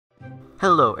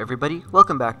Hello everybody,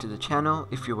 welcome back to the channel.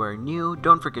 If you are new,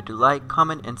 don't forget to like,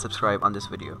 comment, and subscribe on this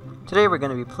video. Today we're going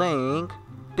to be playing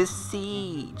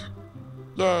Besiege.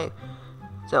 Yay!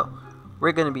 So,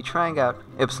 we're going to be trying out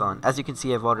Ipsilon. As you can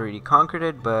see, I've already conquered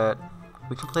it, but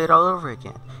we can play it all over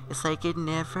again. It's like it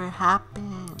never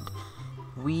happened.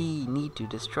 We need to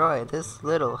destroy this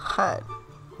little hut.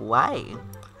 Why?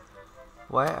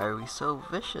 Why are we so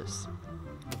vicious?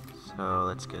 So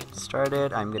let's get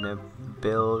started. I'm gonna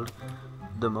build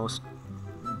the most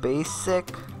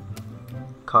basic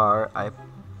car I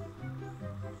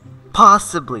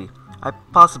possibly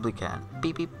can.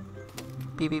 Beep beep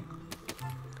beep beep.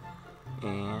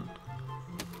 And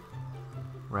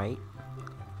right,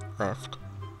 left.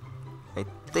 I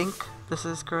think this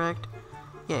is correct.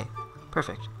 Yay,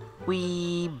 perfect.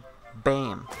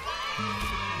 Bam.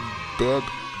 Dead.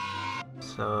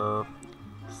 So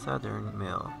southern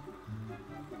mill.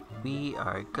 We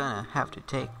are gonna have to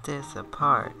take this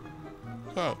apart.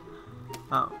 Yay!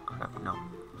 Oh crap! No!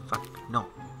 Fuck! No!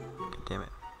 God damn it!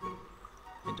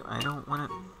 I don't wanna.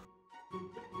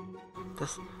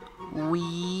 This.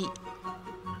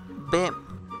 Bam!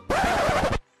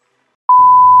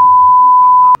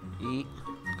 Eat.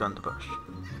 Go in the bush.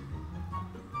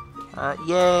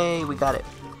 Yay! We got it!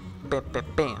 Bam! Bam!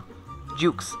 Bam!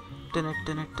 Jukes!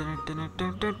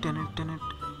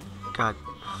 God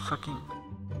fucking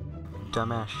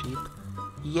dumbass sheep.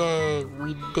 Yay,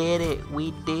 we did it,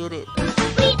 we did it. We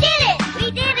did it,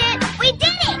 we did it, we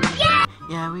did it, yeah!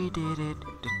 Yeah, we did it,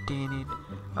 did it.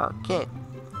 Okay.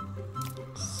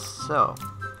 So,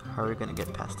 how are we gonna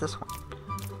get past this one?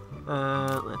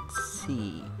 Let's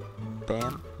see.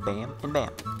 Bam, bam, and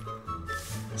bam.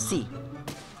 C.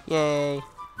 Yay.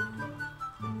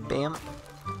 Bam.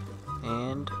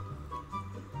 And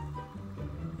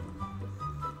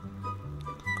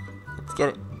let's get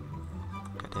it.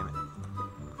 God damn it.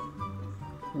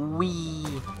 We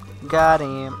got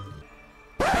him.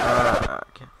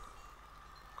 Okay.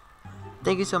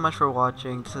 Thank you so much for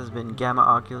watching. This has been Gamma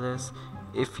Oculus.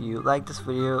 If you like this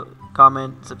video,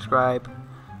 comment, subscribe,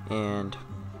 and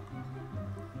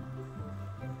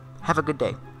have a good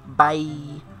day.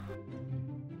 Bye.